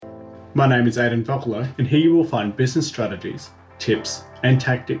My name is Aidan Vocalo, and here you will find business strategies, tips, and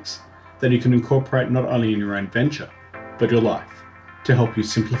tactics that you can incorporate not only in your own venture, but your life, to help you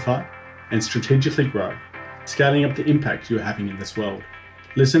simplify and strategically grow, scaling up the impact you are having in this world.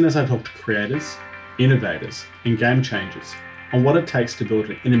 Listen as I talk to creators, innovators, and game changers on what it takes to build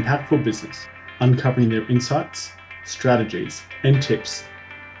an impactful business, uncovering their insights, strategies, and tips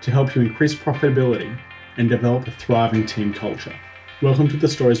to help you increase profitability and develop a thriving team culture. Welcome to the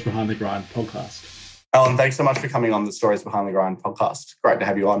Stories Behind the Grind podcast. Alan, thanks so much for coming on the Stories Behind the Grind podcast. Great to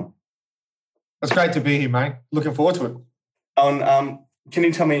have you on. It's great to be here, mate. Looking forward to it. Alan, can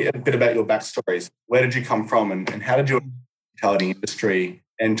you tell me a bit about your backstories? Where did you come from and how did you enter the hospitality industry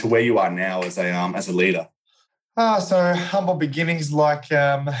and to where you are now as a leader? So humble beginnings like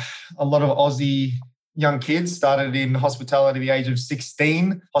a lot of Aussie young kids. Started in hospitality at the age of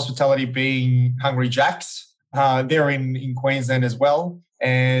 16, hospitality being Hungry Jack's. They're in Queensland as well,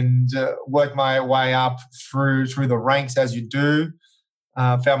 and worked my way up through the ranks as you do.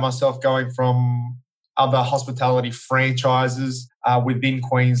 Found myself going from other hospitality franchises within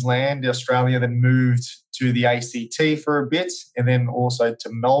Queensland, Australia, then moved to the ACT for a bit, and then also to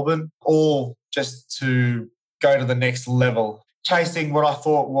Melbourne, all just to go to the next level. Chasing what I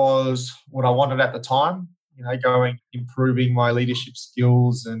thought was what I wanted at the time, improving my leadership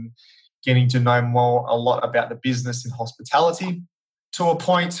skills and getting to know a lot about the business in hospitality. To a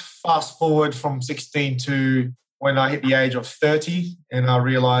point, fast forward from 16 to when I hit the age of 30 and I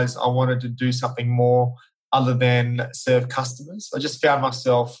realized I wanted to do something more other than serve customers. I just found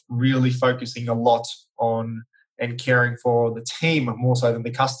myself really focusing a lot on and caring for the team more so than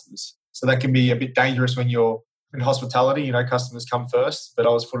the customers. So that can be a bit dangerous when you're in hospitality, customers come first, but I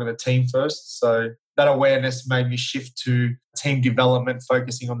was putting the team first. So that awareness made me shift to team development,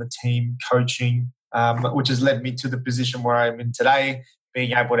 focusing on the team, coaching, which has led me to the position where I'm in today,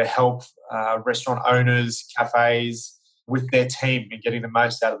 being able to help restaurant owners, cafes with their team and getting the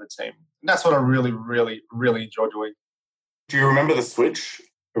most out of the team. And that's what I really, really, really enjoy doing. Do you remember the switch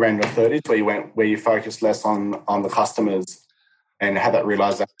around your 30s where you focused less on the customers and had that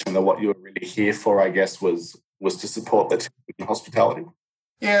realization that what you were really here for, I guess, was to support the team in hospitality?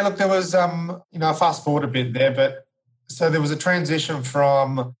 Yeah, look, there was, fast forward a bit there, but so there was a transition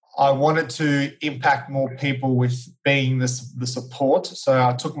from I wanted to impact more people with being the support. So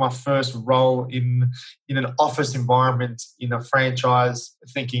I took my first role in an office environment in a franchise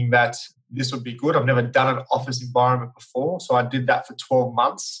thinking that this would be good. I've never done an office environment before. So I did that for 12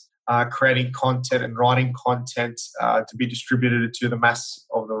 months, creating content and writing content to be distributed to the mass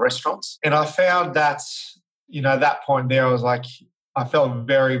of the restaurants. And I found that, that point there, I felt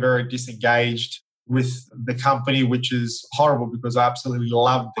very, very disengaged with the company, which is horrible because I absolutely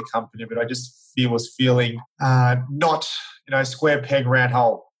loved the company, but I just was feeling not, square peg, round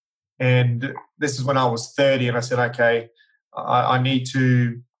hole. And this is when I was 30 and I said, okay, I need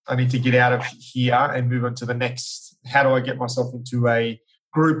to get out of here and move on to the next. How do I get myself into a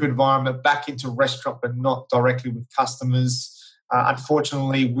group environment, back into restaurant, but not directly with customers?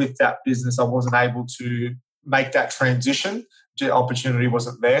 Unfortunately, with that business, I wasn't able to make that transition. The opportunity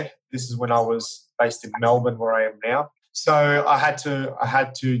wasn't there. This is when I was based in Melbourne, where I am now. So I had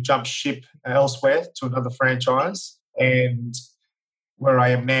to jump ship elsewhere to another franchise, and where I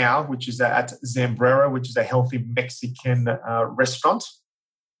am now, which is at Zambrera, which is a healthy Mexican restaurant.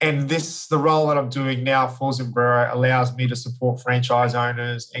 And the role that I'm doing now for Zambrera allows me to support franchise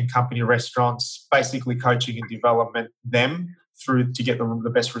owners and company restaurants, basically coaching and development them through to get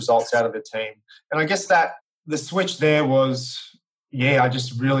the best results out of the team. And I guess that the switch there was, I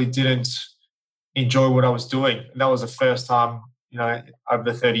just really didn't enjoy what I was doing. And that was the first time, over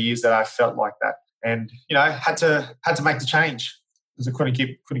the 30 years that I felt like that. And, had to make the change because I couldn't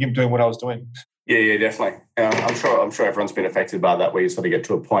keep doing what I was doing. Yeah, definitely. I'm sure everyone's been affected by that, where you sort of get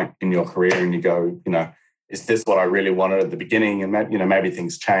to a point in your career and you go, is this what I really wanted at the beginning? And maybe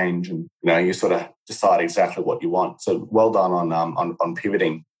things change, and you sort of decide exactly what you want. So well done on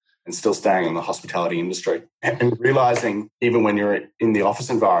pivoting and still staying in the hospitality industry and realizing even when you're in the office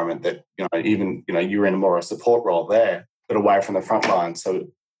environment that you're in more a support role there, but away from the front line. So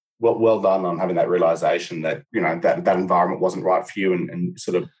well done on having that realization that that environment wasn't right for you and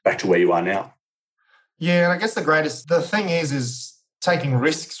sort of back to where you are now. Yeah, and I guess the thing is taking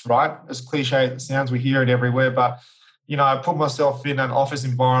risks, right? As cliche as it sounds, we hear it everywhere, but I put myself in an office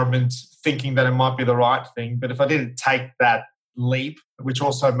environment thinking that it might be the right thing, but if I didn't take that leap, which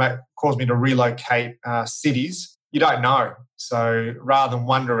also caused me to relocate cities, you don't know. So rather than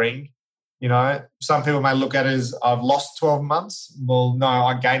wondering, some people may look at it as I've lost 12 months. Well, no,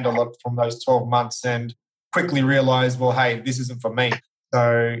 I gained a lot from those 12 months and quickly realized, well, hey, this isn't for me.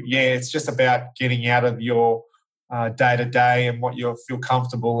 So, yeah, it's just about getting out of your day-to-day and what you feel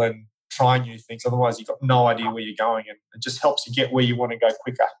comfortable and trying new things. Otherwise, you've got no idea where you're going, and it just helps you get where you want to go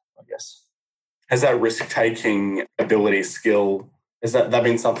quicker, I guess. Has that risk-taking ability, skill, has that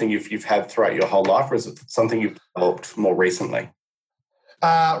been something you've had throughout your whole life, or is it something you've developed more recently?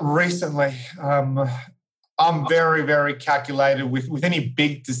 Recently. I'm very, very calculated with any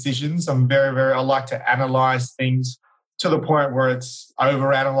big decisions. I like to analyze things to the point where it's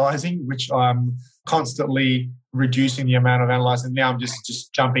over-analyzing, which I'm constantly reducing the amount of analyzing. Now I'm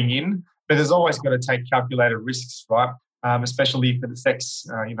just jumping in. But there's always got to take calculated risks, right? Especially if it affects,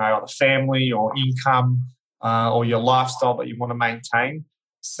 either family or income or your lifestyle that you want to maintain.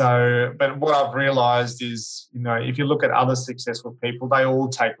 So, but what I've realised is, if you look at other successful people, they all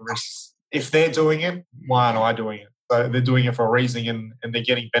take risks. If they're doing it, why aren't I doing it? So they're doing it for a reason and they're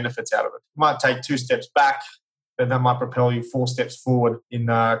getting benefits out of it. It might take 2 steps back, but that might propel you 4 steps forward in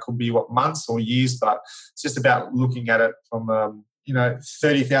could be months or years. But it's just about looking at it from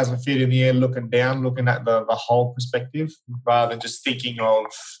 30,000 feet in the air, looking down, looking at the whole perspective rather than just thinking of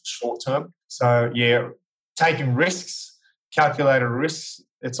short term. So yeah, taking risks, calculated risks,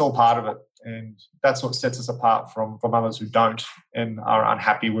 it's all part of it. And that's what sets us apart from others who don't and are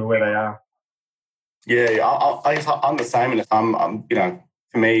unhappy with where they are. Yeah, I'm the same. And I'm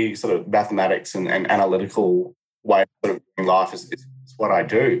for me, sort of mathematics and analytical way of sort of doing life is what I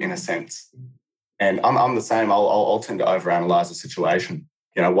do in a sense. And I'm the same. I'll tend to overanalyze a situation.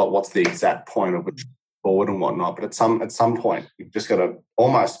 What's the exact point of which forward and whatnot. But at some point, you've just got to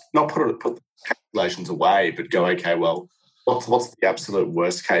almost not put the calculations away, but go, okay, well, what's the absolute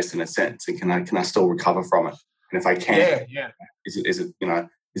worst case in a sense, and can I still recover from it? And if I can, is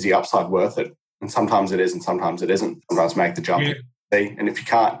the upside worth it? And sometimes it is, and sometimes it isn't. Sometimes make the jump, and if you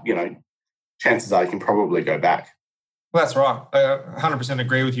can't, chances are you can probably go back. Well, that's right. I 100%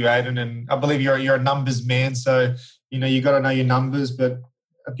 agree with you, Aidan. And I believe you're a numbers man. So, you got to know your numbers. But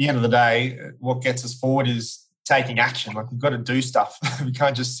at the end of the day, what gets us forward is taking action. Like, we've got to do stuff. We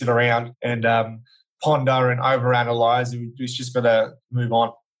can't just sit around and ponder and overanalyze. We've just got to move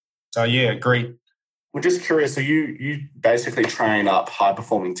on. So, yeah, agree. We're just curious. So you basically train up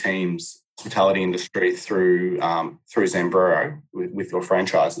high-performing teams, hospitality industry through Zambrero with your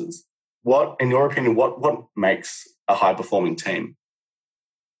franchises. What, in your opinion, what makes a high-performing team?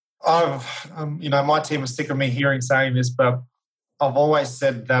 My team is sick of me hearing saying this, but I've always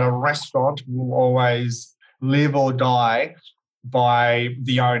said that a restaurant will always live or die by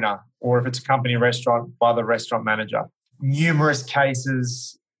the owner, or if it's a company restaurant, by the restaurant manager. Numerous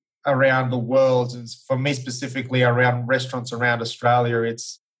cases around the world, and for me specifically around restaurants around Australia,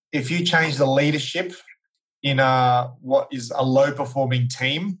 it's if you change the leadership in what is a low-performing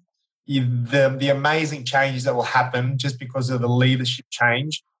team, the amazing changes that will happen just because of the leadership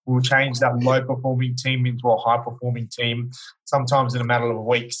change will change that low-performing team into a high-performing team, sometimes in a matter of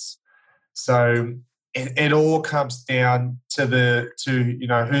weeks. So it all comes down to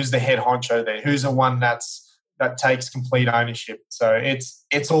who's the head honcho there, who's the one that takes complete ownership. So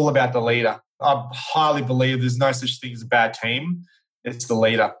it's all about the leader. I highly believe there's no such thing as a bad team. It's the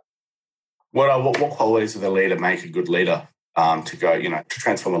leader. What qualities of the leader make a good leader? To go, to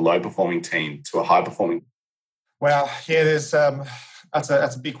transform a low-performing team to a high-performing? Well, yeah, that's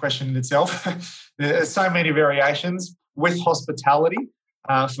a big question in itself. There's so many variations with hospitality.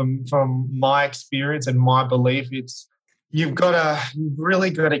 From my experience and my belief, you've really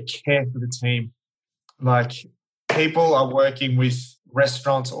got to care for the team. Like, people are working with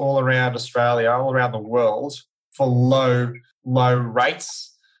restaurants all around Australia, all around the world for low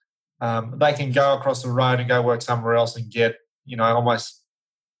rates. They can go across the road and go work somewhere else and get, almost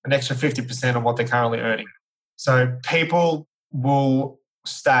an extra 50% of what they're currently earning. So people will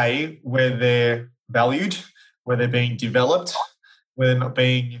stay where they're valued, where they're being developed, where they're not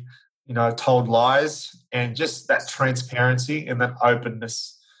being, told lies, and just that transparency and that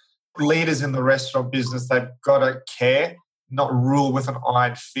openness. Leaders in the restaurant business, they've got to care, not rule with an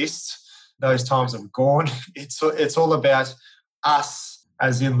iron fist. Those times have gone. It's all about us,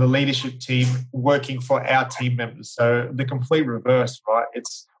 as in the leadership team, working for our team members. So the complete reverse, right?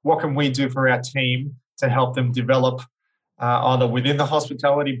 It's what can we do for our team to help them develop either within the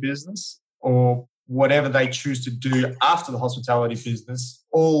hospitality business or whatever they choose to do after the hospitality business.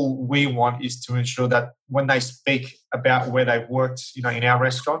 All we want is to ensure that when they speak about where they've worked, in our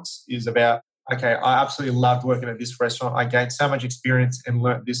restaurants, is about, okay, I absolutely loved working at this restaurant. I gained so much experience and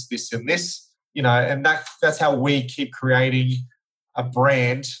learned this, and this, and that's how we keep creating a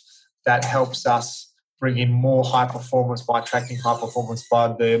brand that helps us bring in more high performance by attracting high performance by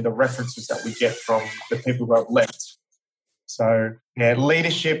the references that we get from the people who have left. So, yeah,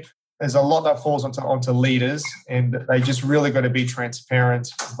 leadership, there's a lot that falls onto leaders, and they just really got to be transparent,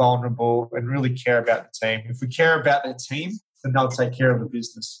 vulnerable, and really care about the team. If we care about the team, then they'll take care of the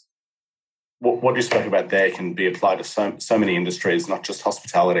business. What you spoke about there can be applied to so many industries, not just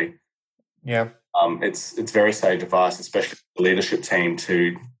hospitality. Yeah. It's very sage advice, especially the leadership team,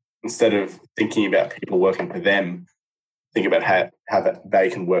 to, instead of thinking about people working for them, think about how that they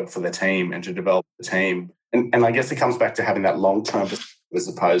can work for the team and to develop the team. And I guess it comes back to having that long-term as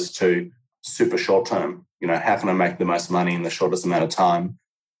opposed to super short-term. How can I make the most money in the shortest amount of time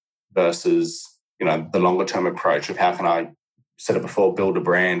versus, the longer-term approach of how can I, said it before, build a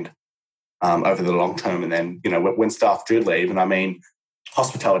brand over the long term. And then, when staff do leave, and I mean,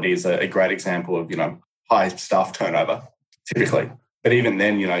 hospitality is a great example of, high staff turnover typically. But even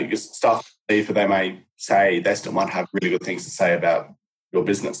then, your staff leave, but they may say they still might have really good things to say about your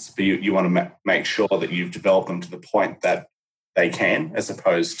business. But you want to make sure that you've developed them to the point that they can, as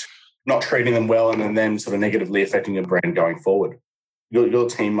opposed to not treating them well and then them sort of negatively affecting your brand going forward. Your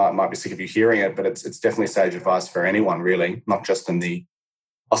team might be sick of you hearing it, but it's definitely sage advice for anyone, really, not just in the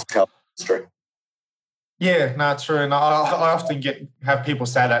hospitality industry. Yeah, no, true. And I often have people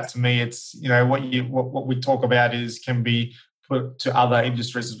say that to me. It's, what we talk about can be put to other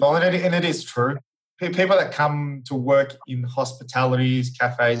industries as well. And it is true. People that come to work in hospitalities,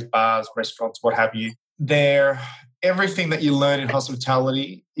 cafes, bars, restaurants, what have you, everything that you learn in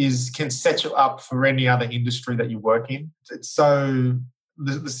hospitality can set you up for any other industry that you work in. It's so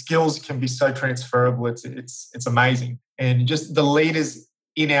the skills can be so transferable. It's amazing. And just the leaders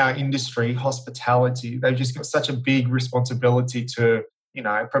in our industry, hospitality, they've just got such a big responsibility to,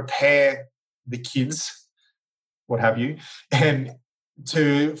 prepare the kids, what have you, and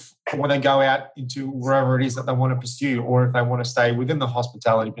to when they go out into wherever it is that they want to pursue, or if they want to stay within the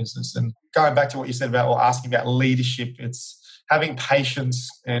hospitality business. And going back to what you said about, or asking about leadership, it's having patience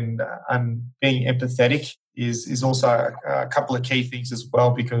and being empathetic is also a couple of key things as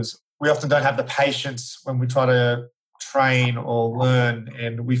well, because we often don't have the patience when we try to train or learn,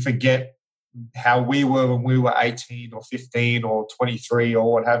 and we forget how we were when we were 18 or 15 or 23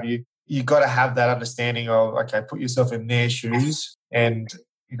 or what have you. You've got to have that understanding of, okay, put yourself in their shoes, and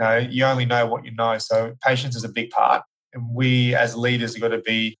you only know what you know. So patience is a big part, and we as leaders have got to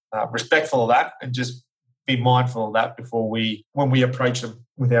be respectful of that and just be mindful of that when we approach them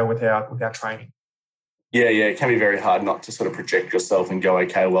with our training. Yeah, it can be very hard not to sort of project yourself and go,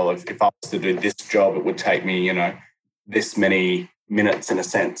 okay, well, if I was to do this job, it would take me, this many minutes in a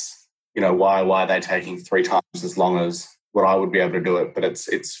sense. Why are they taking 3 times as long as what I would be able to do it? But it's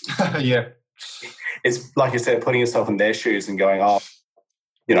yeah. It's like you said, putting yourself in their shoes and going,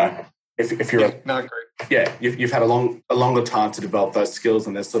 if you're you've had a longer time to develop those skills,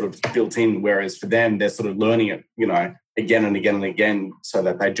 and they're sort of built in, whereas for them they're sort of learning it, again and again and again, so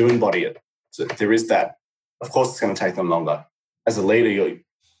that they do embody it. So there is that. Of course, it's going to take them longer. As a leader,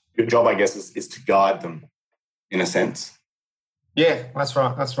 your job, I guess, is to guide them, in a sense. Yeah, that's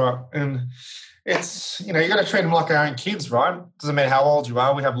right. And it's, you got to treat them like our own kids, right? Doesn't matter how old you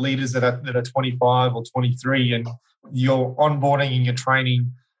are. We have leaders that are 25 or 23, and you're onboarding and you're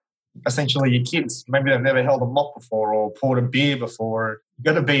training essentially your kids. Maybe they've never held a mop before or poured a beer before. You've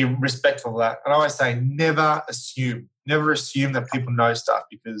got to be respectful of that. And I always say, never assume that people know stuff,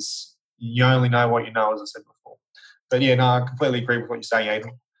 because you only know what you know, as I said before. But yeah, no, I completely agree with what you're saying,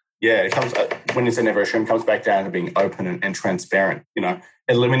 Aidan. Yeah, it comes when you say never assume, it comes back down to being open and transparent.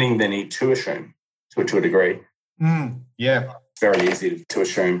 Eliminating the need to assume to a degree. Yeah, it's very easy to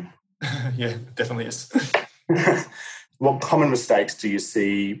assume. Yeah, it definitely is. What common mistakes do you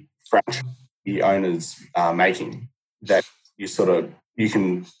see franchisee owners making that you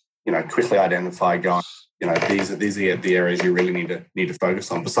can quickly identify? Going, these are the areas you really need to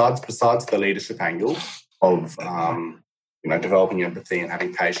focus on. Besides the leadership angle of developing empathy and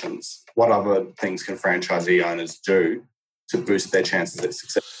having patience, what other things can franchisee owners do to boost their chances at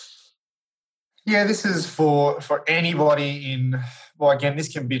success? Yeah, this is for anybody again,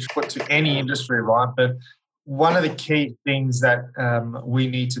 this can be put to any industry, right? But one of the key things that we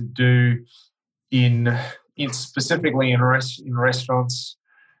need to do in specifically in restaurants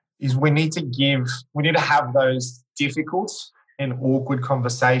is we need to have those difficult and awkward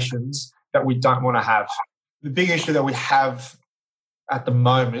conversations that we don't want to have. The big issue that we have at the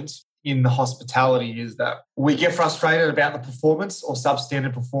moment in the hospitality is that we get frustrated about the performance or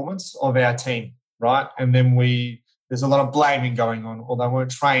substandard performance of our team, right? And then there's a lot of blaming going on, or they weren't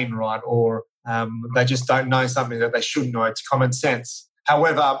trained right, or they just don't know something that they should know. It's common sense.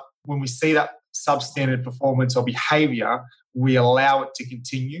 However, when we see that substandard performance or behaviour, we allow it to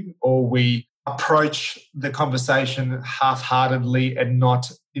continue, or we approach the conversation half-heartedly and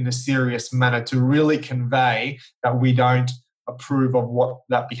not in a serious manner to really convey that we don't approve of what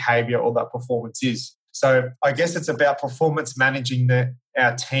that behavior or that performance is. So I guess it's about performance managing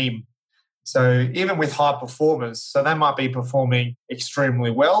our team. So even with high performers, so they might be performing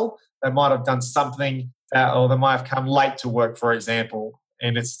extremely well. They might have done something or they might have come late to work, for example,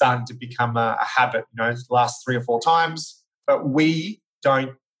 and it's starting to become a habit, the last 3 or 4 times. But we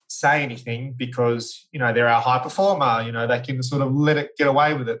don't say anything because, they're our high performer. They can sort of let it get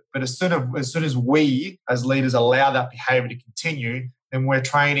away with it. But as soon as we as leaders allow that behavior to continue, then we're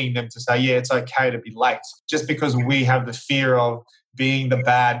training them to say, yeah, it's okay to be late. Just because we have the fear of being the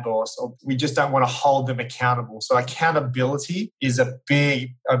bad boss, or we just don't want to hold them accountable. So accountability is a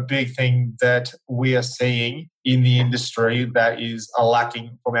big thing that we are seeing in the industry that is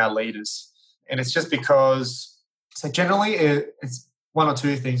lacking from our leaders. And it's just because, so generally it's one or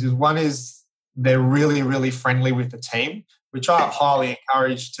two things. One is they're really, really friendly with the team, which I highly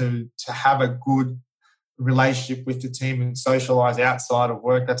encourage to have a good relationship with the team and socialize outside of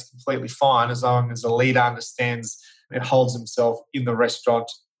work. That's completely fine as long as the leader understands and holds himself in the restaurant,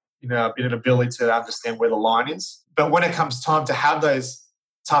 in an ability to understand where the line is. But when it comes time to have those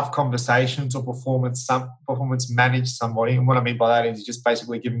tough conversations or performance manage somebody, and what I mean by that is just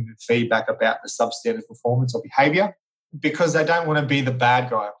basically giving them feedback about the substandard performance or behavior, because they don't want to be the bad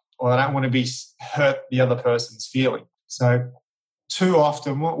guy or they don't want to hurt the other person's feeling. So too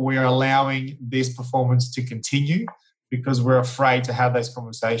often we're allowing this performance to continue because we're afraid to have those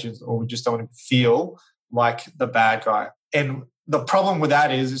conversations, or we just don't want to feel like the bad guy. And the problem with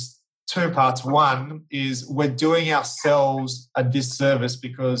that is 2 parts. One is we're doing ourselves a disservice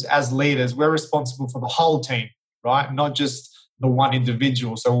because as leaders, we're responsible for the whole team, right? Not just the one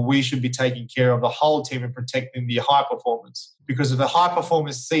individual. So we should be taking care of the whole team and protecting the high performance. Because if the high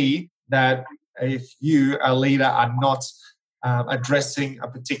performers see that if you, a leader, are not addressing a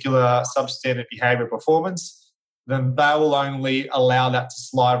particular substandard behavior performance, then they will only allow that to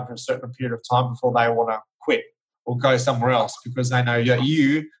slide for a certain period of time before they want to quit or go somewhere else because they know that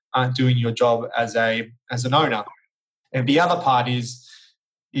you aren't doing your job as an owner. And the other part is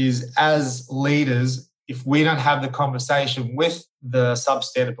as leaders, if we don't have the conversation with the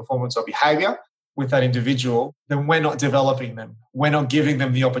substandard performance or behavior with that individual, then we're not developing them. We're not giving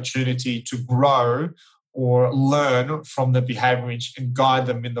them the opportunity to grow or learn from the behavior and guide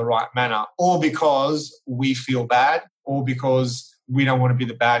them in the right manner, all because we feel bad or because we don't want to be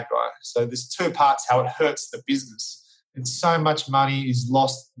the bad guy. So there's 2 parts how it hurts the business. And so much money is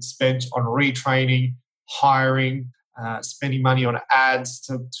lost and spent on retraining, hiring, spending money on ads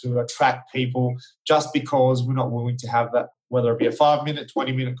to attract people just because we're not willing to have that, whether it be a 5-minute,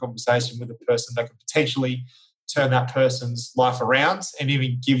 20-minute conversation with a person that could potentially turn that person's life around and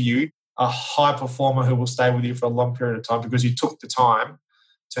even give you a high performer who will stay with you for a long period of time because you took the time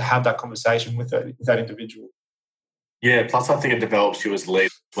to have that conversation with that individual. Yeah, plus I think it develops you as a leader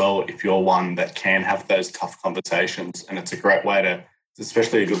as well if you're one that can have those tough conversations. And it's a great way it's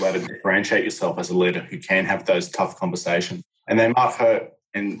especially a good way to differentiate yourself as a leader who can have those tough conversations. And they might hurt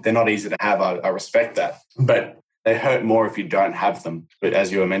and they're not easy to have. I respect that. But they hurt more if you don't have them. But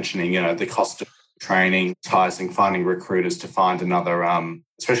as you were mentioning, the cost of training, finding recruiters to find another,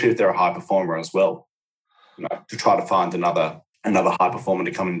 especially if they're a high performer as well, to try to find another high performer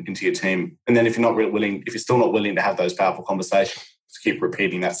to come into your team. And then if you're still not willing to have those powerful conversations, just keep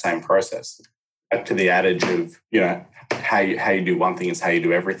repeating that same process. Back to the adage of, how you do one thing is how you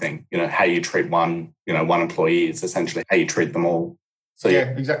do everything. How you treat one employee is essentially how you treat them all. So yeah,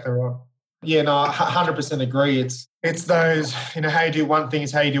 exactly right. Yeah, no, I 100% agree. It's those, how you do one thing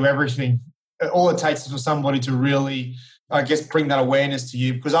is how you do everything. All it takes is for somebody to really, I guess, bring that awareness to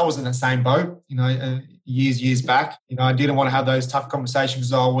you, because I was in the same boat, years back. I didn't want to have those tough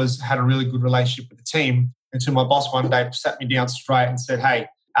conversations because I had a really good relationship with the team. Until my boss one day sat me down straight and said, "Hey,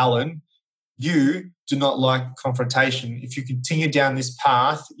 Alan, you do not like confrontation. If you continue down this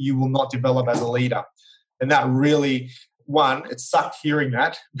path, you will not develop as a leader." And that really, one, it sucked hearing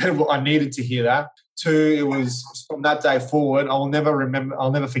that, but I needed to hear that. 2, it was from that day forward, I'll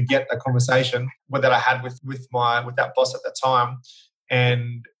never forget that conversation that I had with that boss at the time.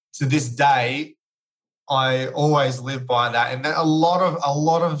 And to this day, I always live by that. And a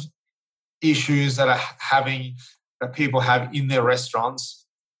lot of issues that people have in their restaurants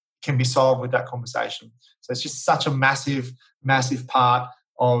can be solved with that conversation. So it's just such a massive, massive part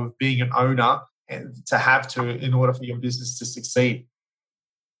of being an owner and in order for your business to succeed.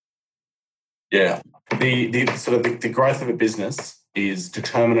 Yeah. The growth of a business is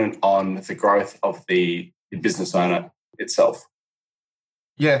determinant on the growth of the business owner itself.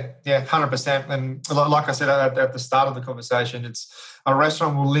 Yeah, 100%. And like I said at the start of the conversation, it's a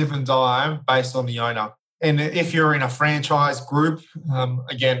restaurant will live and die based on the owner. And if you're in a franchise group,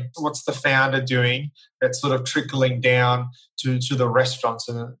 again, what's the founder doing that's sort of trickling down to the restaurants?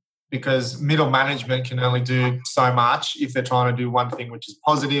 And because middle management can only do so much if they're trying to do one thing, which is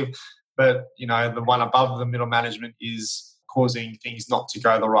positive. But, the one above the middle management is causing things not to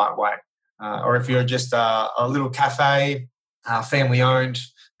go the right way. Or if you're just a little cafe, family owned,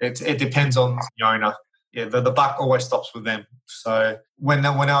 it depends on the owner. Yeah, the buck always stops with them. So when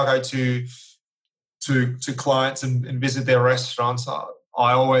I go to clients and visit their restaurants,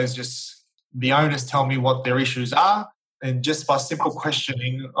 I always the owners tell me what their issues are. And just by simple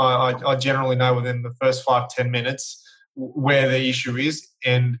questioning, I generally know within the first 5-10 minutes where the issue is.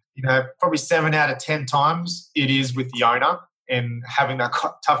 And, probably 7 out of 10 times it is with the owner. And having that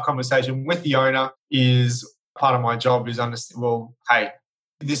tough conversation with the owner is part of my job, is understand, well, hey,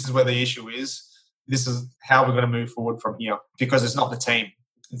 this is where the issue is. This is how we're going to move forward from here, because it's not the team.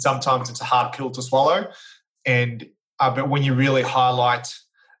 And sometimes it's a hard pill to swallow. And but when you really highlight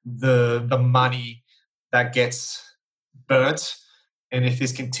the money that gets burnt, and if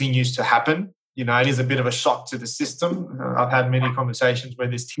this continues to happen, it is a bit of a shock to the system. I've had many conversations where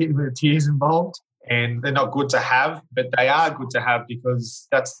there's tears involved, and they're not good to have, but they are good to have, because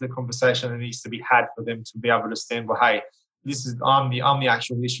that's the conversation that needs to be had for them to be able to stand, well, hey, I'm the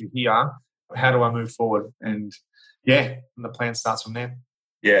actual issue here. How do I move forward? And the plan starts from there.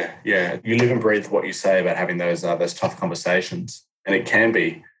 Yeah. You live and breathe what you say about having those tough conversations, and it can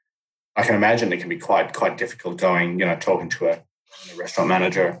be. I can imagine it can be quite difficult going, talking to a restaurant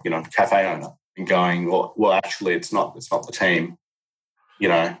manager, cafe owner, and going, well, actually, it's not the team,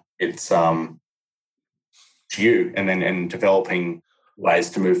 it's you, and then developing ways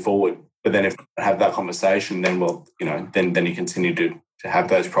to move forward. But then if you have that conversation, then then you continue to have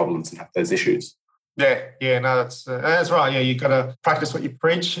those problems and have those issues. Yeah, no, that's right. Yeah, you got to practice what you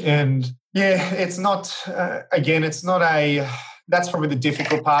preach, and it's not. Again, it's not a. That's probably the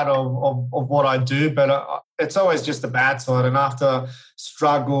difficult part of what I do, but it's always just the bad side. And after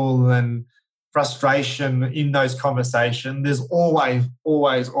struggle and frustration in those conversations, there's always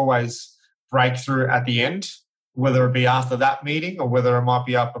breakthrough at the end, whether it be after that meeting or whether it might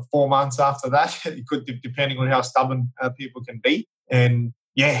be up for 4 months after that. It could, depending on how stubborn people can be. And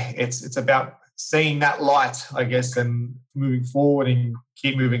it's about seeing that light, I guess, and moving forward and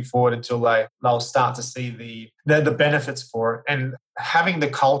keep moving forward until they'll start to see the benefits for it. And having the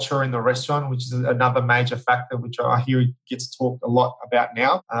culture in the restaurant, which is another major factor, which I hear gets talked a lot about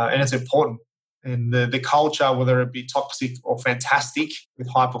now, and it's important. And the culture, whether it be toxic or fantastic with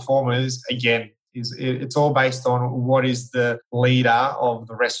high performers, again, it's all based on what is the leader of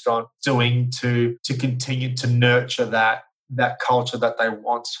the restaurant doing to continue to nurture that culture that they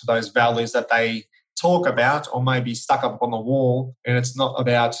want, those values that they talk about or maybe stuck up on the wall. And it's not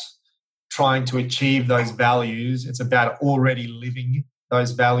about trying to achieve those values. It's about already living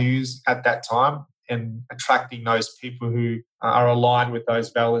those values at that time and attracting those people who are aligned with those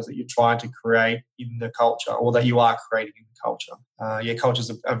values that you're trying to create in the culture, or that you are creating in the culture. Culture is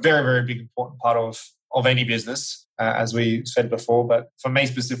a very, very big, important part of any business, as we said before. But for me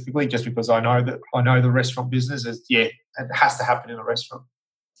specifically, just because I know the restaurant business, it has to happen in a restaurant.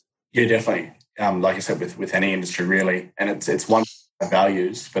 Yeah, definitely. Like you said, with any industry, really, and it's one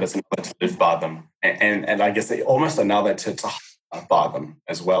values, but it's another to live by them, and I guess almost another to by them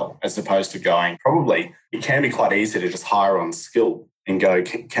as well, as opposed to going. Probably it can be quite easy to just hire on skill and go,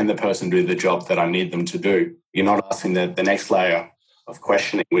 can the person do the job that I need them to do? You're not asking the next layer of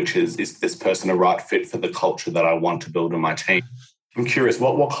questioning, which is this person a right fit for the culture that I want to build in my team? I'm curious,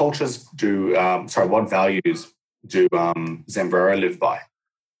 what cultures what values do Zambrero live by?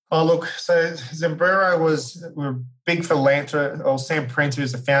 Oh, look, so Zambrero we're big philanthropist, or Sam Prince,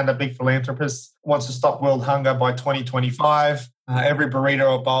 who's the founder, big philanthropist, wants to stop world hunger by 2025. Every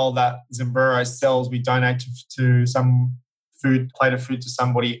burrito or bowl that Zambrero sells, we donate to some plate of food to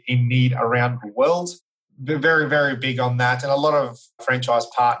somebody in need around the world. We're very, very big on that. And a lot of franchise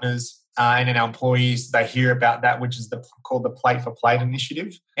partners and our employees, they hear about that, which is called the Plate for Plate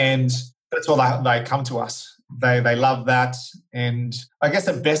initiative. And that's why they come to us. They love that. And I guess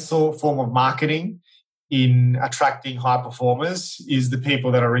the best form of marketing in attracting high performers is the people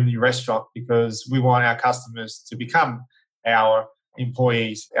that are in the restaurant, because we want our customers to become our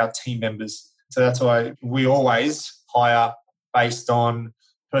employees, our team members. So that's why we always hire based on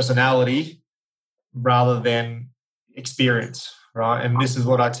personality rather than experience, right? And this is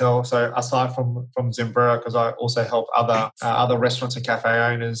what I tell. So aside from Zambrero, because I also help other restaurants and cafe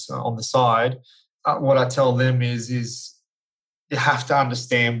owners on the side, what I tell them is you have to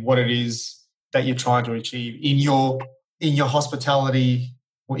understand what it is that you're trying to achieve in your hospitality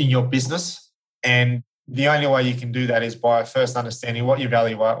or in your business. And the only way you can do that is by first understanding what your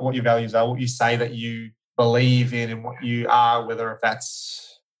values are, what you say that you believe in, and what you are, whether if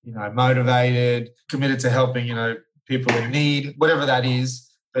that's, motivated, committed to helping, people in need, whatever that is.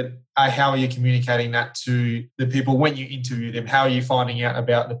 But how are you communicating that to the people when you interview them? How are you finding out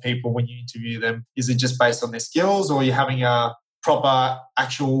about the people when you interview them? Is it just based on their skills, or are you having a proper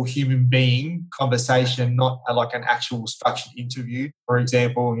actual human being conversation, not like an actual structured interview? For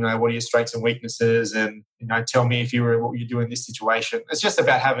example, what are your strengths and weaknesses, and tell me if what you do in this situation. It's just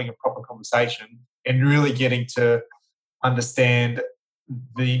about having a proper conversation and really getting to understand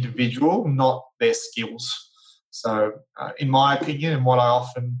the individual, not their skills. So in my opinion, and what I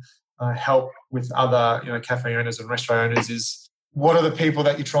often help with other cafe owners and restaurant owners is, what are the people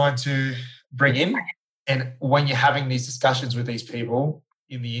that you're trying to bring in? And when you're having these discussions with these people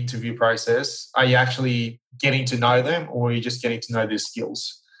in the interview process, are you actually getting to know them, or are you just getting to know their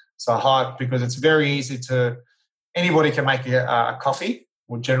skills? So because it's very easy anybody can make a coffee,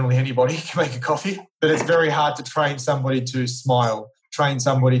 or generally anybody can make a coffee, but it's very hard to train somebody to smile, train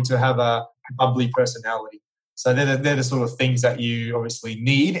somebody to have a bubbly personality. So they're the sort of things that you obviously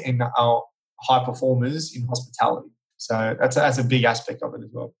need in our high performers in hospitality. So that's a big aspect of it as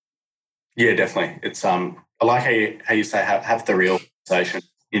well. Yeah, definitely. It's I like how you say have the real conversation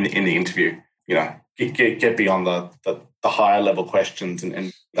in the interview. Get beyond the higher level questions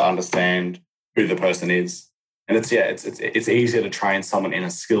and understand who the person is. And it's easier to train someone in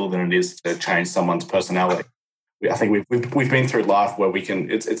a skill than it is to change someone's personality. I think we've been through life where we can.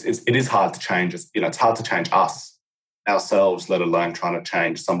 It is hard to change. It's hard to change ourselves, let alone trying to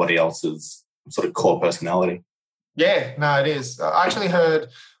change somebody else's sort of core personality. Yeah, no, it is. I actually heard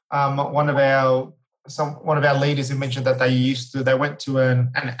one of our leaders who mentioned that they went to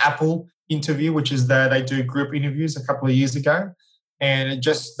an Apple interview, which is they do group interviews a couple of years ago, and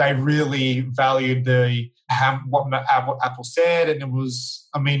they really valued what Apple said, and it was,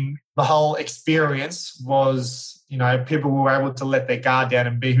 the whole experience was, people were able to let their guard down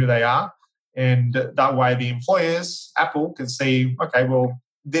and be who they are, and that way the employers, Apple, can see, okay, well,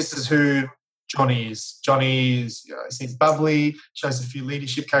 this is who Johnny is. Johnny seems bubbly, shows a few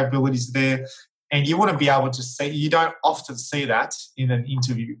leadership capabilities there, and you want to be able to see. You don't often see that in an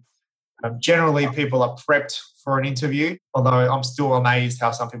interview. Generally, people are prepped for an interview, although I'm still amazed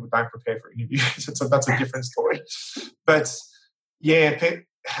how some people don't prepare for interviews. So that's a different story. But yeah,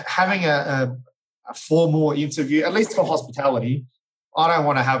 having a formal interview, at least for hospitality, I don't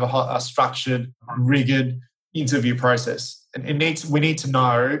want to have a structured, rigged interview process. We need to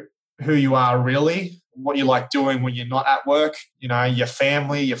know who you are really, what you like doing when you're not at work, your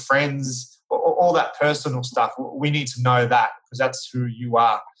family, your friends, all that personal stuff. We need to know that, because that's who you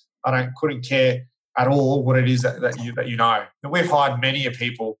are. Couldn't care at all what it is that you know. And we've hired many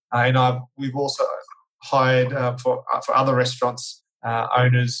people, and we've also hired for other restaurants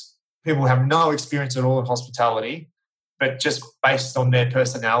owners, people who have no experience at all in hospitality, but just based on their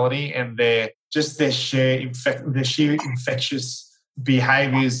personality and their sheer infectious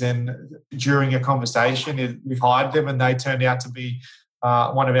behaviours, and during a conversation, we've hired them, and they turned out to be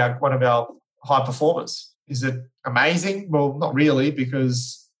one of our high performers. Is it amazing? Well, not really,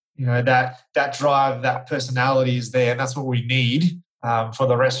 because that drive, that personality is there, and that's what we need for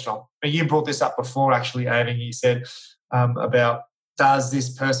the restaurant. But you brought this up before, actually, Aidan. You said about, does this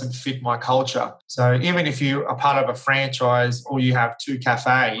person fit my culture? So even if you are part of a franchise or you have 2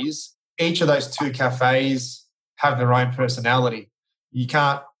 cafes, each of those 2 cafes have their own personality. You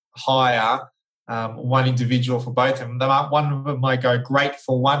can't hire one individual for both of them. One of them might go great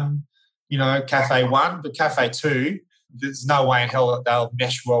for one, cafe 1, but cafe 2, there's no way in hell that they'll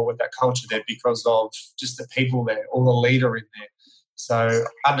mesh well with that culture there because of just the people there or the leader in there. So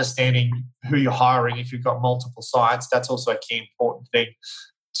understanding who you're hiring, if you've got multiple sites, that's also a key important thing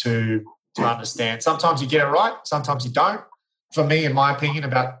to understand. Sometimes you get it right, sometimes you don't. For me, in my opinion,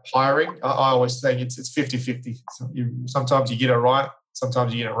 about hiring, I always think it's 50-50. Sometimes you get it right,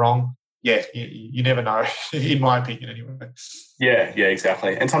 sometimes you get it wrong. Yeah, you never know, in my opinion anyway. Yeah,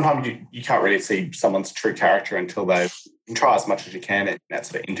 exactly. And sometimes you can't really see someone's true character until you can try as much as you can in that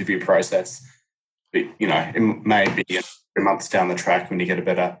sort of interview process. But, it may be a few months down the track when you get a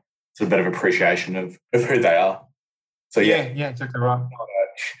better appreciation of who they are. So yeah, exactly right.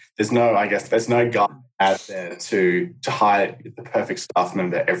 There's no guy out there to hire the perfect staff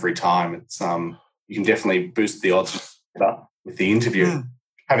member every time. It's you can definitely boost the odds with the interview.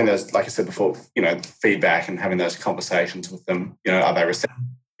 Having those, like I said before, feedback and having those conversations with them, are they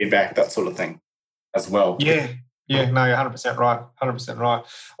receiving feedback, that sort of thing as well. Yeah, Yeah, no, you're 100% right. 100% right.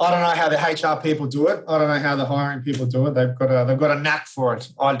 I don't know how the HR people do it. I don't know how the hiring people do it. They've got a knack for it.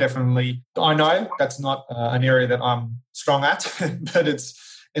 I know that's not an area that I'm strong at, but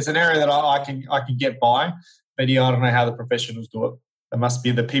it's an area that I can get by. But yeah, I don't know how the professionals do it. They must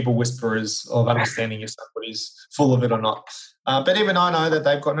be the people whisperers of understanding if somebody's full of it or not. But even I know that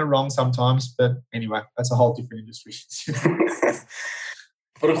they've gotten it wrong sometimes. But anyway, that's a whole different industry.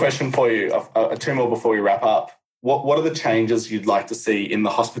 Got a question for you. Two more before we wrap up. What are the changes you'd like to see in the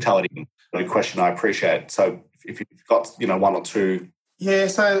hospitality? A question I appreciate. So if you've got one or two. Yeah,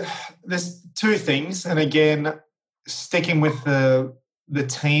 so there's two things. And again, sticking with the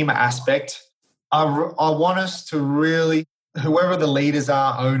team aspect, I want us to really, whoever the leaders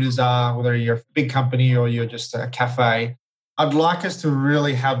are, owners are, whether you're a big company or you're just a cafe, I'd like us to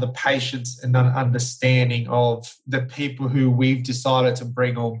really have the patience and understanding of the people who we've decided to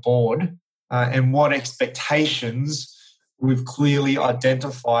bring on board and what expectations we've clearly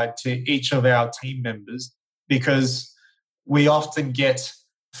identified to each of our team members, because we often get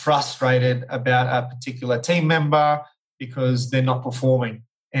frustrated about a particular team member because they're not performing.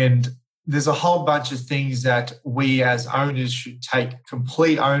 And there's a whole bunch of things that we as owners should take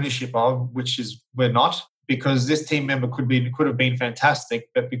complete ownership of, which is we're not, because this team member could have been fantastic,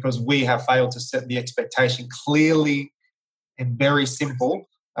 but because we have failed to set the expectation clearly and very simply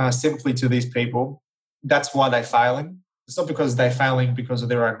to these people, that's why they're failing. It's not because they're failing because of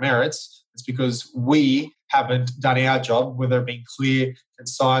their own merits. It's because we haven't done our job, whether being clear,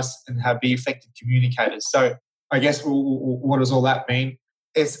 concise, and be effective communicators. So I guess what does all that mean?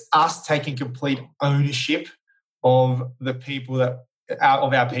 It's us taking complete ownership of the people of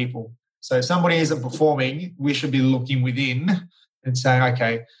our people. So if somebody isn't performing, we should be looking within and saying,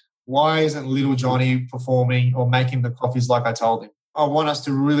 okay, why isn't little Johnny performing or making the coffees like I told him? I want us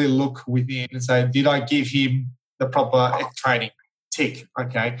to really look within and say, did I give him the proper training? Tick.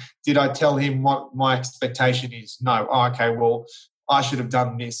 Okay. Did I tell him what my expectation is? No. Oh, okay. Well, I should have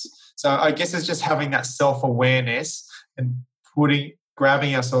done this. So I guess it's just having that self-awareness and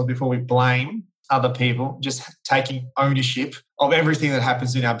grabbing ourselves before we blame other people, just taking ownership of everything that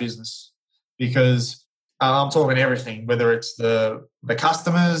happens in our business. Because I'm talking everything, whether it's the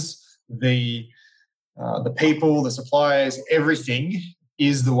customers, the people, the suppliers, everything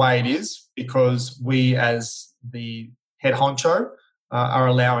is the way it is because we as the head honcho are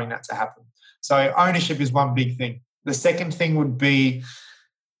allowing that to happen. So ownership is one big thing. The second thing would be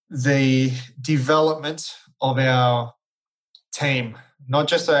the development of our team, not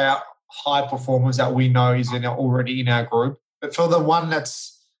just our high performers that we know is already in our group, but for the one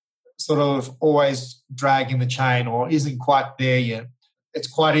that's sort of always dragging the chain or isn't quite there yet, it's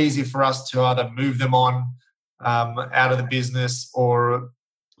quite easy for us to either move them on out of the business or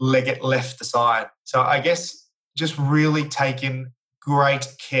get left aside. So I guess just really taking great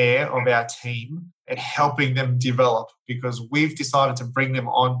care of our team and helping them develop, because we've decided to bring them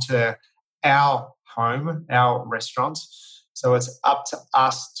onto our home, our restaurant. So it's up to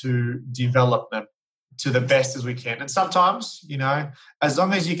us to develop them to the best as we can. And sometimes, as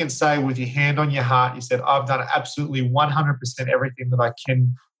long as you can say with your hand on your heart, you said, I've done absolutely 100% everything that I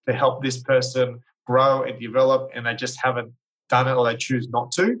can to help this person grow and develop, and they just haven't done it or they choose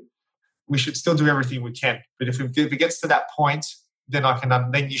not to, we should still do everything we can. But if it gets to that point, then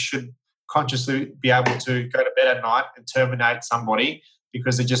then you should consciously be able to go to bed at night and terminate somebody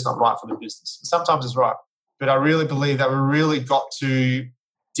because they're just not right for the business. Sometimes it's right. But I really believe that we really got to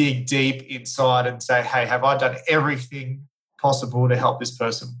dig deep inside and say, hey, have I done everything possible to help this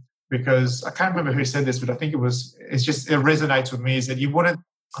person? Because I can't remember who said this, but I think it resonates with me, is that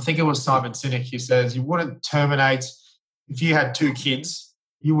I think it was Simon Sinek. He says, you wouldn't terminate, if you had 2 kids,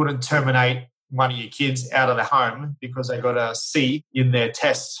 you wouldn't terminate one of your kids out of the home because they got a C in their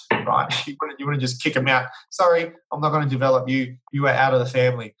test, right? You wouldn't just kick them out. Sorry, I'm not going to develop you. You are out of the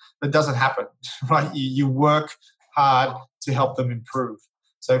family. That doesn't happen, right? You work hard to help them improve.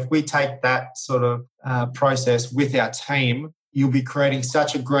 So if we take that sort of process with our team, you'll be creating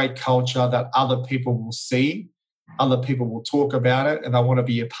such a great culture that other people will see, other people will talk about it, and they want to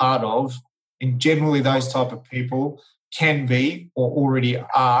be a part of. And generally those type of people can be or already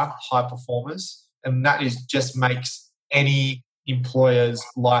are high performers. And that just makes any employer's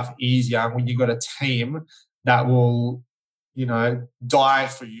life easier when you've got a team that will, die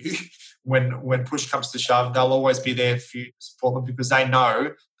for you when push comes to shove. They'll always be there for you to support them because they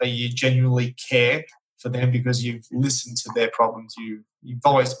know that you genuinely care for them because you've listened to their problems. You've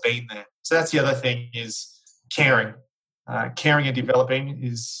always been there. So that's the other thing, is caring. Caring and developing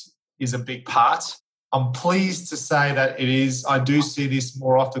is a big part. I'm pleased to say that it is. I do see this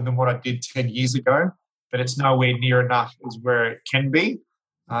more often than what I did 10 years ago. but it's nowhere near enough as where it can be.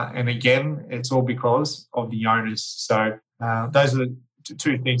 And again, it's all because of the owners. So those are the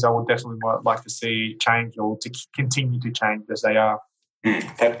two things I would definitely like to see change or to continue to change as they are.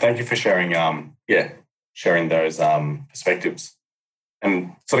 Thank you for sharing. Sharing those perspectives,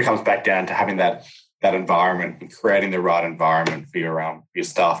 and sort of comes back down to having that environment and creating the right environment for your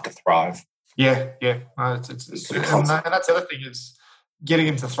staff to thrive. Yeah. And that's the other thing is getting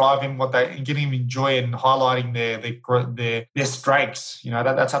them to thrive in getting them enjoy and highlighting their strengths.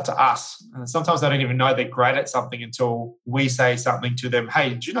 That's up to us. And sometimes they don't even know they're great at something until we say something to them.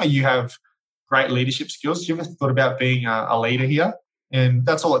 Hey, do you know you have great leadership skills? You ever thought about being a leader here? And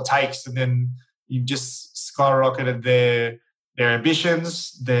that's all it takes. And then you just skyrocketed their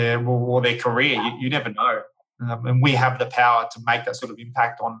ambitions, their career. You never know. And we have the power to make that sort of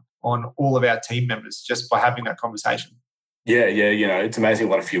impact on all of our team members just by having that conversation. Yeah. It's amazing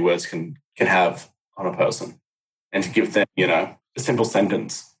what a few words can have on a person. And to give them, a simple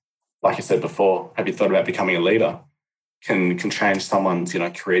sentence, like you said before, have you thought about becoming a leader? Can change someone's,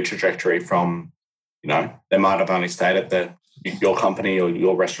 career trajectory from, they might have only stayed at your company or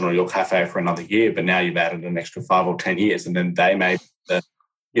your restaurant or your cafe for another year, but now you've added an extra 5 or 10 years, and then they may,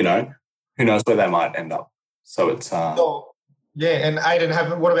 who knows where they might end up. So it's And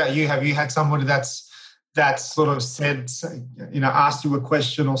Aidan, what about you? Have you had somebody that's sort of said, asked you a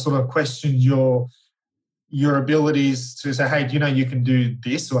question or sort of questioned your abilities to say, hey, do you know you can do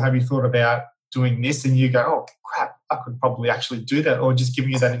this, or have you thought about doing this? And you go, oh crap, I could probably actually do that, or just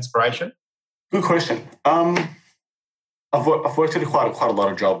giving you that inspiration? Good question. I've worked at quite a lot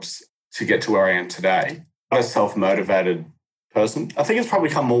of jobs to get to where I am today. I'm a self-motivated person. I think it's probably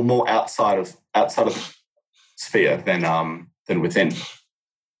come more outside of the sphere than within.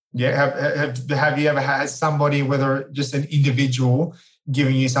 Yeah. Have you ever had somebody, whether just an individual,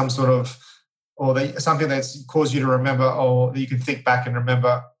 giving you some sort of, or something that's caused you to remember, or that you can think back and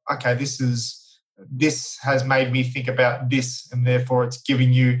remember, okay, this has made me think about this, and therefore it's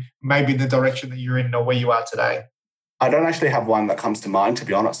giving you maybe the direction that you're in or where you are today? I don't actually have one that comes to mind, to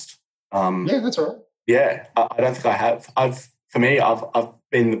be honest. Yeah, that's all right. Yeah, I don't think I have. I've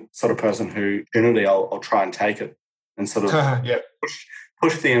been the sort of person who generally I'll try and take it and sort of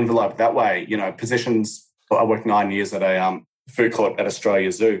push the envelope that way. Positions. I worked 9 years at a food court at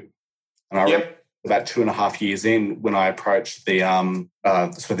Australia Zoo, and I remember about 2.5 years in when I approached the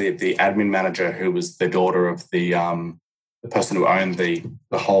admin manager, who was the daughter of the person who owned the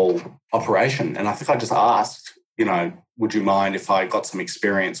whole operation, and I think I just asked, would you mind if I got some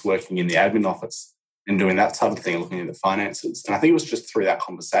experience working in the admin office and doing that sort of thing, looking at the finances? And I think it was just through that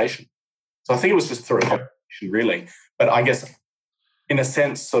conversation. So I think it was just through a conversation, really. But I guess, in a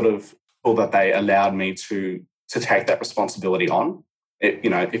sense, sort of, or that they allowed me to take that responsibility on.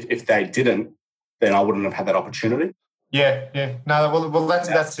 If they didn't, then I wouldn't have had that opportunity. Yeah. No, well,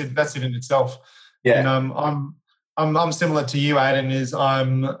 that's it. That's it in itself. Yeah. And I'm similar to you,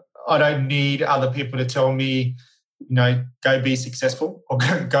 Aidan. I don't need other people to tell me, go be successful, or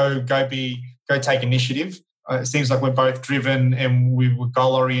go take initiative. It seems like we're both driven and we're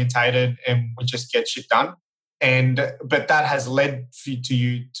goal orientated and we just get shit done. But that has led to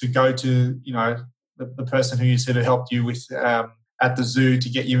you to go to, the person who you said had helped you with at the zoo to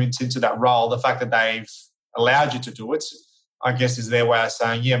get you into that role. The fact that they've allowed you to do it, I guess, is their way of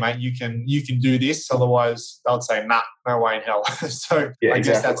saying, yeah, mate, you can do this. Otherwise, they'll say, nah, no way in hell. So yeah, I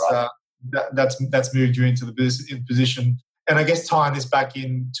guess that's right. That's moved you into the position. And I guess tying this back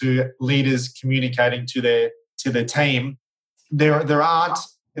into leaders communicating to their team, there aren't,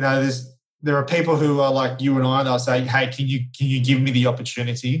 there are people who are like you and I. They'll say, hey, can you give me the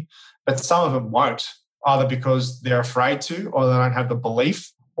opportunity? But some of them won't, either because they're afraid to, or they don't have the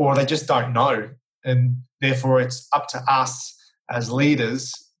belief, or they just don't know. And therefore, it's up to us as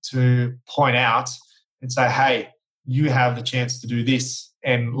leaders to point out and say, hey, you have the chance to do this,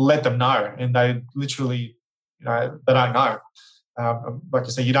 and let them know. And they literally, they don't know. Like I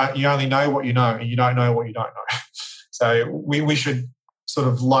say, you only know what you know, and you don't know what you don't know. So we should sort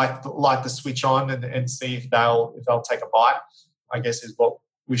of light the switch on and see if they'll take a bite, I guess, is what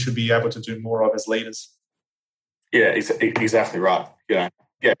we should be able to do more of as leaders. Yeah, exactly right. Yeah,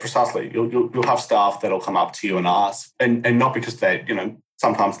 precisely. You'll have staff that'll come up to you and ask, and not because they,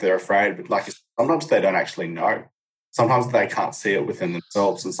 sometimes they're afraid, but like sometimes they don't actually know. Sometimes they can't see it within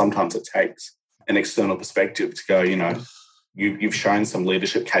themselves, and sometimes it takes an external perspective to go, you've shown some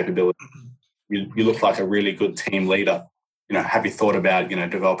leadership capability. You look like a really good team leader. Have you thought about,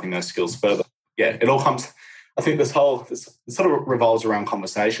 developing those skills further? Yeah, it all comes. I think this sort of revolves around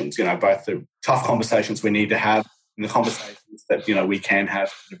conversations. Both the tough conversations we need to have and the conversations that we can have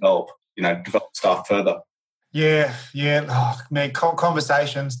to develop develop staff further. Yeah. Oh, man,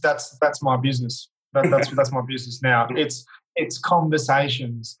 conversations. That's my business. That's my business now. It's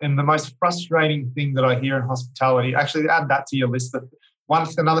conversations, and the most frustrating thing that I hear in hospitality. Actually, add that to your list.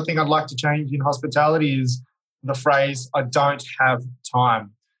 Another thing I'd like to change in hospitality is the phrase "I don't have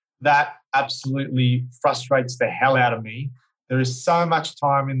time." That absolutely frustrates the hell out of me. There is so much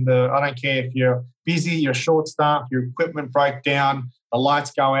time I don't care if you're busy, you're short-staffed, your equipment breaks down, the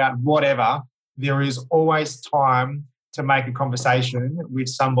lights go out, whatever. There is always time to make a conversation with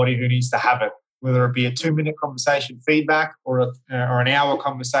somebody who needs to have it, whether it be a 2-minute conversation feedback or an hour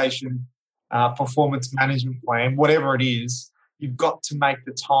conversation, performance management plan, whatever it is. You've got to make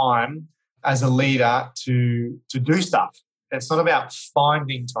the time as a leader to do stuff. It's not about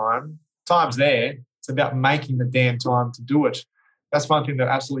finding time. Time's there. It's about making the damn time to do it. That's one thing that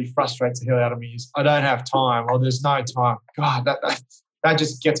absolutely frustrates the hell out of me is I don't have time or there's no time. God, that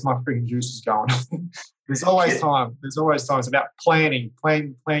just gets my freaking juices going. There's always time. There's always time. It's about planning.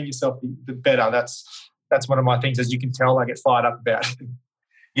 Plan yourself the better. That's one of my things, as you can tell, I get fired up about.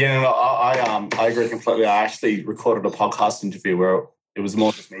 Yeah, no, I agree completely. I actually recorded a podcast interview where it was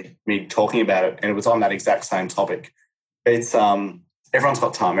more just me talking about it, and it was on that exact same topic. It's everyone's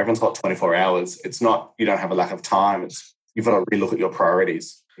got time. Everyone's got 24 hours. It's not you don't have a lack of time. It's you've got to relook at your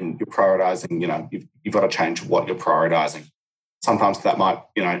priorities. And you're prioritizing. You've got to change what you're prioritizing. Sometimes that might,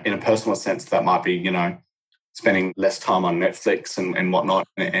 in a personal sense, that might be, spending less time on Netflix and whatnot.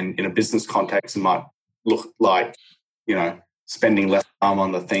 And in a business context, it might look like, spending less time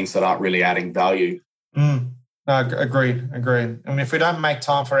on the things that aren't really adding value. No, agreed. I mean, if we don't make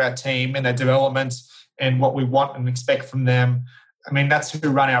time for our team and their development and what we want and expect from them, I mean, that's who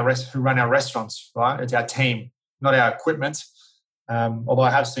run our restaurants, right? It's our team, not our equipment. Although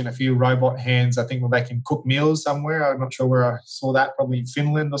I have seen a few robot hands, I think, where they can cook meals somewhere. I'm not sure where I saw that, probably in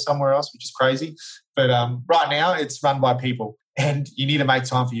Finland or somewhere else, which is crazy. But right now, it's run by people, and you need to make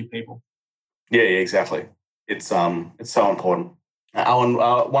time for your people. Yeah, exactly. It's so important. Alan,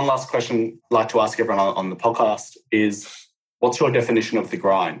 one last question I'd like to ask everyone on the podcast is, what's your definition of the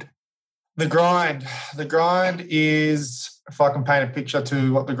grind? The grind is, if I can paint a picture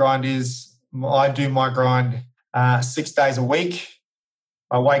to what the grind is, I do my grind 6 days a week.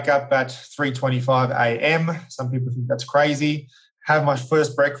 I wake up at 3:25 a.m. Some people think that's crazy. Have my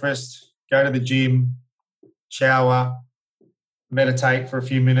first breakfast, go to the gym, shower, meditate for a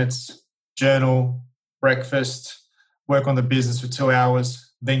few minutes, journal, breakfast, work on the business for 2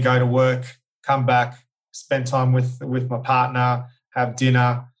 hours, then go to work, come back, spend time with my partner, have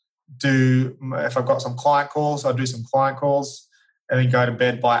dinner, if I've got some client calls, I'll do some client calls, and then go to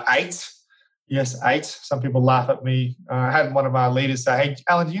bed by 8. Yes, 8. Some people laugh at me. I had one of our leaders say, "Hey,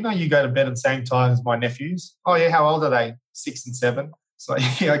 Alan, do you know you go to bed at the same time as my nephews?" "Oh, yeah, how old are they?" 6 and 7. So,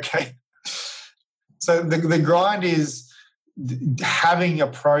 yeah, okay. So the grind is having a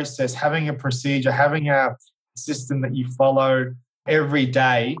process, having a procedure, having a system that you follow every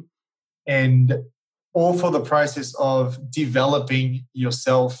day, and all for the process of developing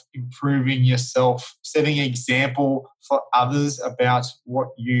yourself, improving yourself, setting an example for others about what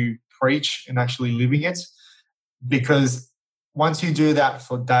you preach and actually living it. Because once you do that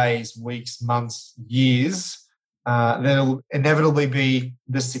for days, weeks, months, years, then it'll inevitably be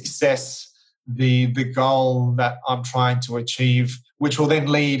the success, the goal that I'm trying to achieve, which will then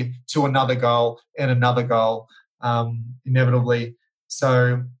lead to another goal and another goal, inevitably.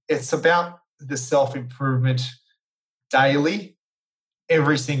 So it's about the self-improvement daily,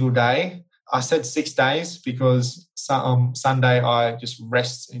 every single day. I said 6 days because Sunday I just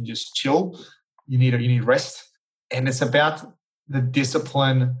rest and just chill. You need rest, and it's about the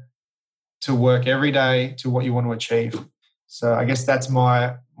discipline to work every day to what you want to achieve. So I guess that's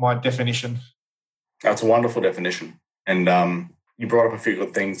my definition. That's a wonderful definition, and you brought up a few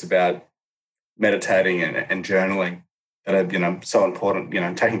good things about meditating and journaling that are so important.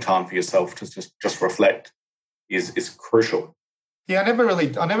 Taking time for yourself to just reflect is crucial. Yeah, I never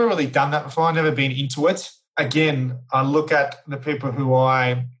really done that before. I've never been into it. Again, I look at the people who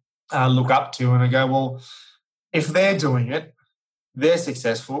I look up to and I go, well, if they're doing it, they're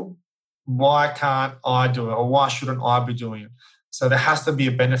successful, why can't I do it? Or why shouldn't I be doing it? So there has to be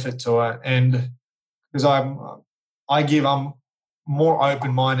a benefit to it. And because I'm more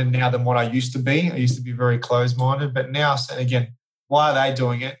open-minded now than what I used to be. I used to be very closed-minded, but now, again, why are they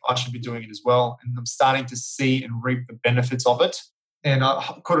doing it? I should be doing it as well. And I'm starting to see and reap the benefits of it. And I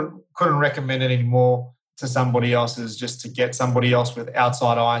couldn't recommend it anymore to somebody else, is just to get somebody else with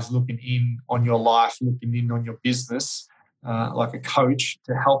outside eyes looking in on your life, looking in on your business, like a coach,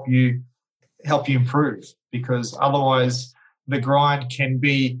 to help you improve. Because otherwise, the grind can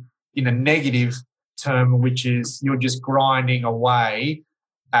be in a negative term, which is you're just grinding away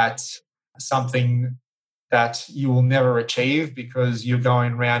at something that you will never achieve because you're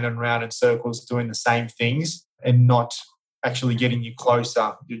going round and round in circles doing the same things and not actually getting you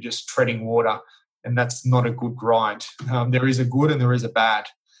closer. You're just treading water, and that's not a good grind. There is a good and there is a bad.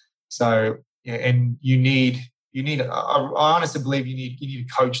 So, and you need. I honestly believe you need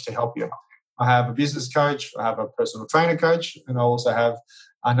a coach to help you. I have a business coach, I have a personal trainer coach, and I also have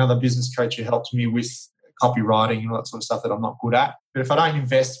another business coach who helps me with copywriting and all that sort of stuff that I'm not good at. But if I don't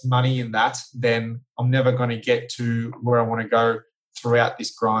invest money in that, then I'm never going to get to where I want to go throughout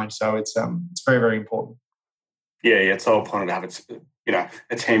this grind. So it's very, very important. Yeah, it's so important to have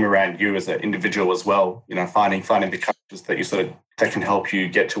a team around you as an individual as well. Finding the coaches that can help you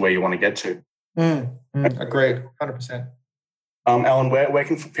get to where you want to get to. Agreed, 100%. Alan, where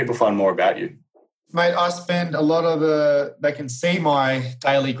can people find more about you? Mate, I spend a lot of they can see my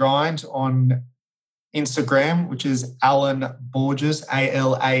daily grind on Instagram, which is Alan Borges,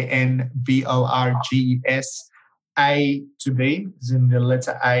 ALANBORGES, A to B, is in the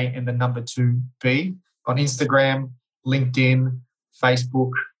letter A and the number 2B. On Instagram, LinkedIn,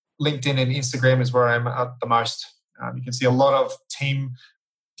 Facebook. LinkedIn and Instagram is where I'm at the most. You can see a lot of team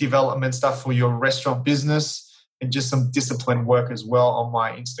development stuff for your restaurant business and just some discipline work as well on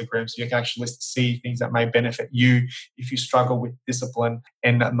my Instagram. So you can actually see things that may benefit you if you struggle with discipline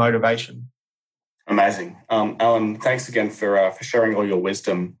and motivation. Amazing. Alan, thanks again for sharing all your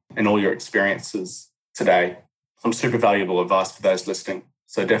wisdom and all your experiences today. Some super valuable advice for those listening.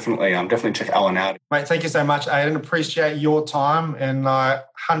 So definitely check Alan out. Mate, thank you so much, Aidan. Appreciate your time and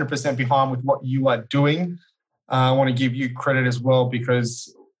 100% behind with what you are doing. I want to give you credit as well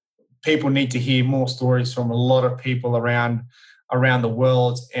because people need to hear more stories from a lot of people around the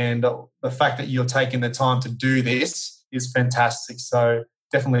world. And the fact that you're taking the time to do this is fantastic. So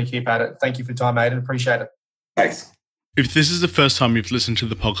definitely keep at it. Thank you for your time, Aidan. Appreciate it. Thanks. If this is the first time you've listened to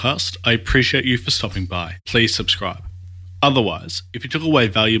the podcast, I appreciate you for stopping by. Please subscribe. Otherwise, if you took away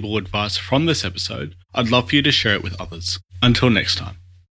valuable advice from this episode, I'd love for you to share it with others. Until next time.